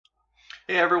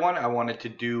Hey everyone, I wanted to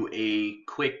do a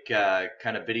quick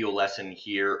kind of video lesson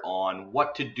here on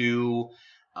what to do,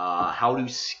 how to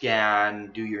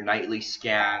scan, do your nightly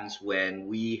scans when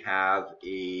we have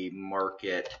a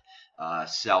market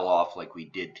sell-off like we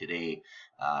did today.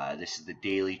 This is the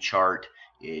daily chart.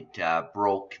 It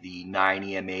broke the 9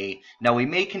 EMA. Now we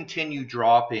may continue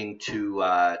dropping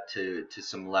to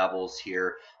some levels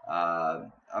here.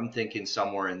 I'm thinking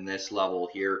somewhere in this level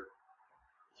here.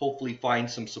 Hopefully find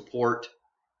some support.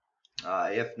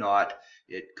 If not,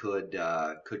 it could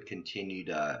continue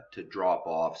to drop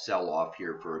off, sell off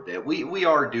here for a bit. We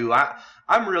are due.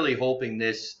 I'm really hoping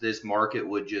this market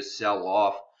would just sell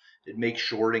off. It makes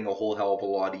shorting a whole hell of a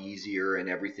lot easier and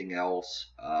everything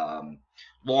else.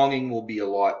 Longing will be a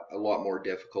lot more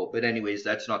difficult. But anyways,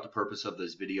 that's not the purpose of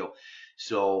this video.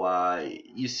 So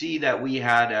you see that we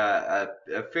had a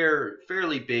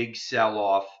fairly big sell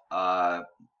off.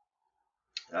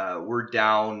 We're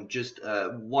down just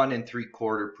 1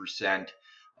 3/4%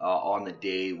 on the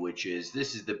day,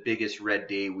 this is the biggest red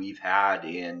day we've had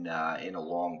in a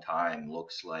long time.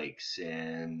 Looks like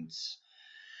since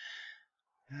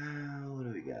what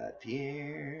do we got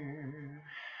here?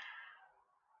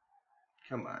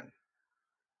 Come on.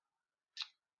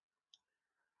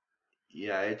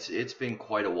 Yeah, it's been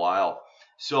quite a while.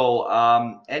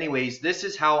 So anyways, this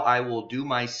is how I will do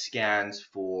my scans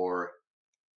for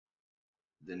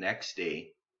the next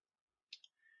day.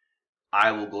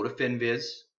 I will go to FinViz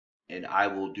and I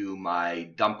will do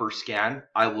my dumper scan.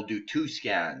 I will do two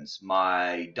scans,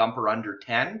 my dumper under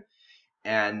 10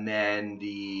 and then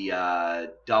the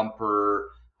dumper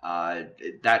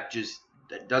that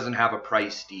doesn't have a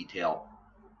price detail.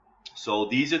 So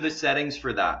these are the settings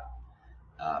for that.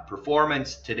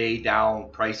 Performance today down,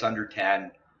 price under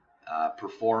 10,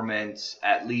 performance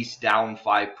at least down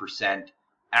 5%.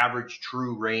 Average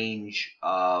true range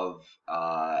of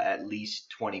at least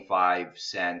 25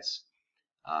 cents,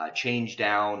 change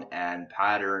down, and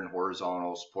pattern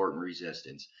horizontal support and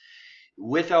resistance.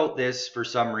 Without this, for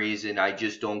some reason, I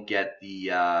just don't get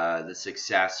the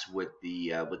success with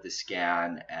the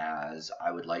scan as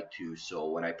I would like to. So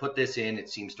when I put this in, it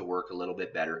seems to work a little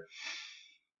bit better.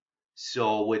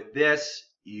 So with this,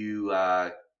 you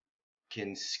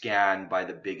can scan by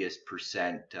the biggest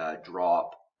percent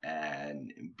drop.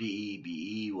 And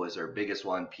BE was our biggest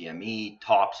one, PME,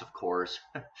 tops of course,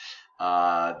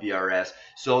 BRS.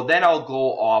 So then I'll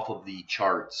go off of the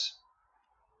charts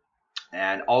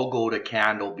and I'll go to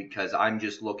candle because I'm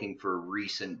just looking for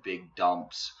recent big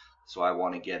dumps. So I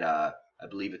want to get I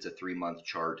believe it's a 3-month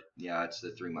chart. Yeah, it's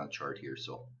the 3-month chart here.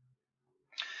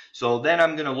 So then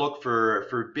I'm going to look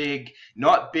for big,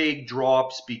 not big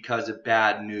drops because of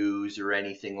bad news or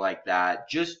anything like that.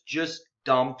 Just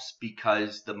dumps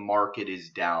because the market is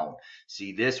down.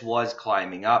 See, this was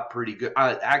climbing up pretty good.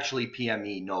 Actually,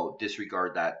 PME, no,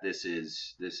 disregard that. This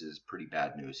is pretty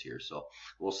bad news here, so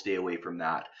we'll stay away from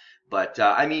that. But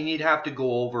I mean, you'd have to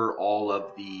go over all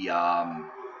of the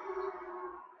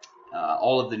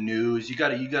news. You got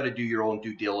to do your own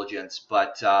due diligence,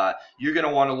 but you're going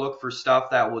to want to look for stuff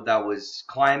that was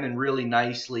climbing really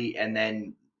nicely, and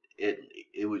then it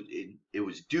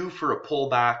was due for a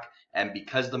pullback. And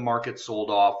because the market sold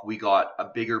off, we got a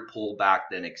bigger pullback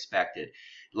than expected.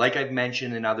 Like I've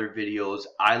mentioned in other videos,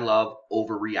 I love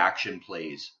overreaction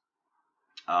plays.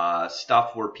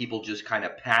 Stuff where people just kind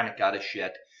of panic out of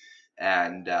shit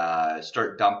and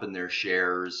start dumping their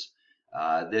shares.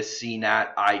 This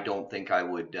CNAT, I don't think I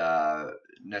would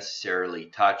necessarily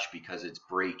touch because it's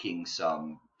breaking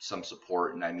some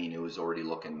support, and I mean it was already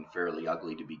looking fairly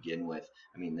ugly to begin with.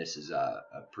 I mean, this is a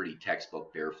pretty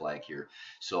textbook bear flag here,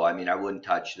 so I mean I wouldn't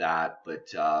touch that.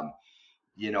 But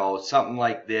you know, something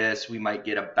like this, we might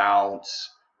get a bounce.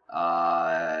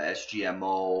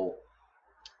 SGMO,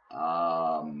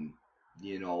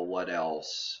 you know, what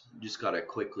else? Just gotta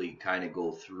quickly kind of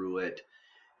go through it.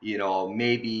 You know,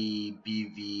 maybe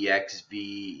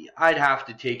BVXV. I'd have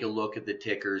to take a look at the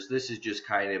tickers. This is just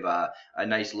kind of a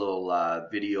nice little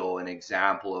video, an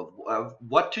example of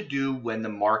what to do when the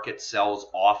market sells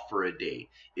off for a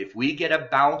day. If we get a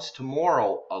bounce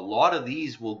tomorrow, a lot of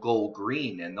these will go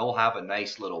green and they'll have a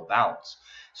nice little bounce.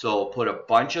 So put a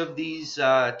bunch of these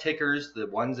tickers, the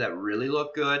ones that really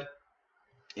look good,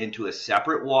 into a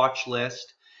separate watch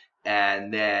list,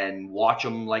 and then watch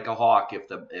them like a hawk. If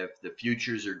the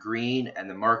futures are green and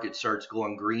the market starts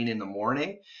going green in the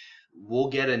morning, we'll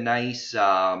get a nice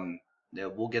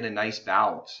we'll get a nice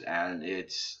bounce. And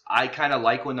I kind of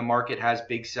like when the market has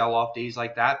big sell-off days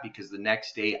like that, because the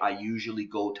next day I usually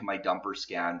go to my dumper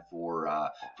scan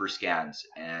for scans,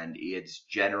 and it's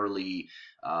generally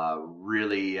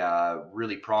really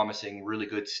promising, really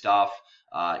good stuff,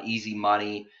 easy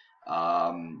money,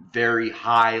 very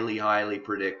highly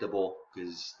predictable,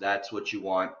 because that's what you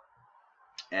want.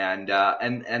 And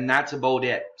that's about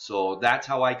it. So that's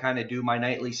how I kind of do my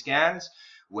nightly scans.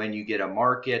 When you get a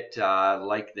market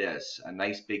like this, a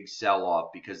nice big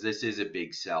sell-off, because this is a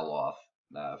big sell-off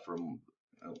from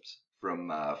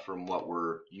from what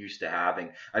we're used to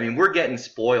having. I mean, we're getting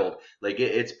spoiled. Like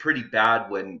it's pretty bad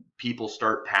when people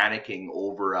start panicking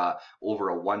over a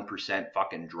 1%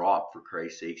 fucking drop. For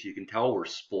Christ's sakes, you can tell we're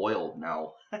spoiled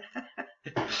now.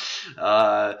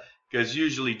 Because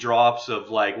usually drops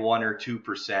of like 1 or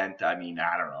 2%, I mean,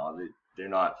 I don't know, they're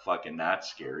not fucking that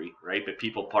scary, right? But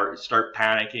people start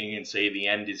panicking and say the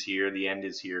end is here, the end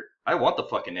is here. I want the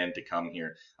fucking end to come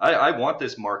here. I want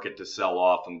this market to sell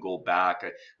off and go back.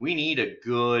 We need a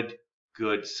good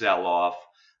sell off.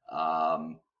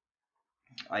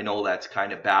 I know that's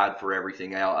kind of bad for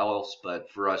everything else,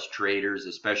 but for us traders,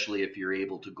 especially if you're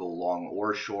able to go long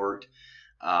or short,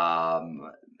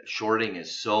 shorting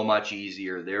is so much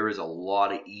easier. There is a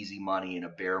lot of easy money in a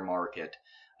bear market.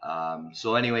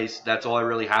 So anyways, that's all I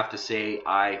really have to say.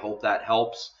 I hope that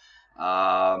helps.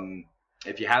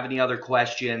 If you have any other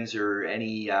questions or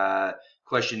any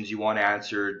questions you want to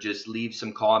answer, just leave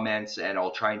some comments and I'll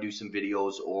try and do some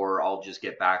videos, or I'll just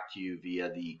get back to you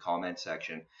via the comment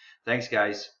section. Thanks,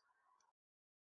 guys.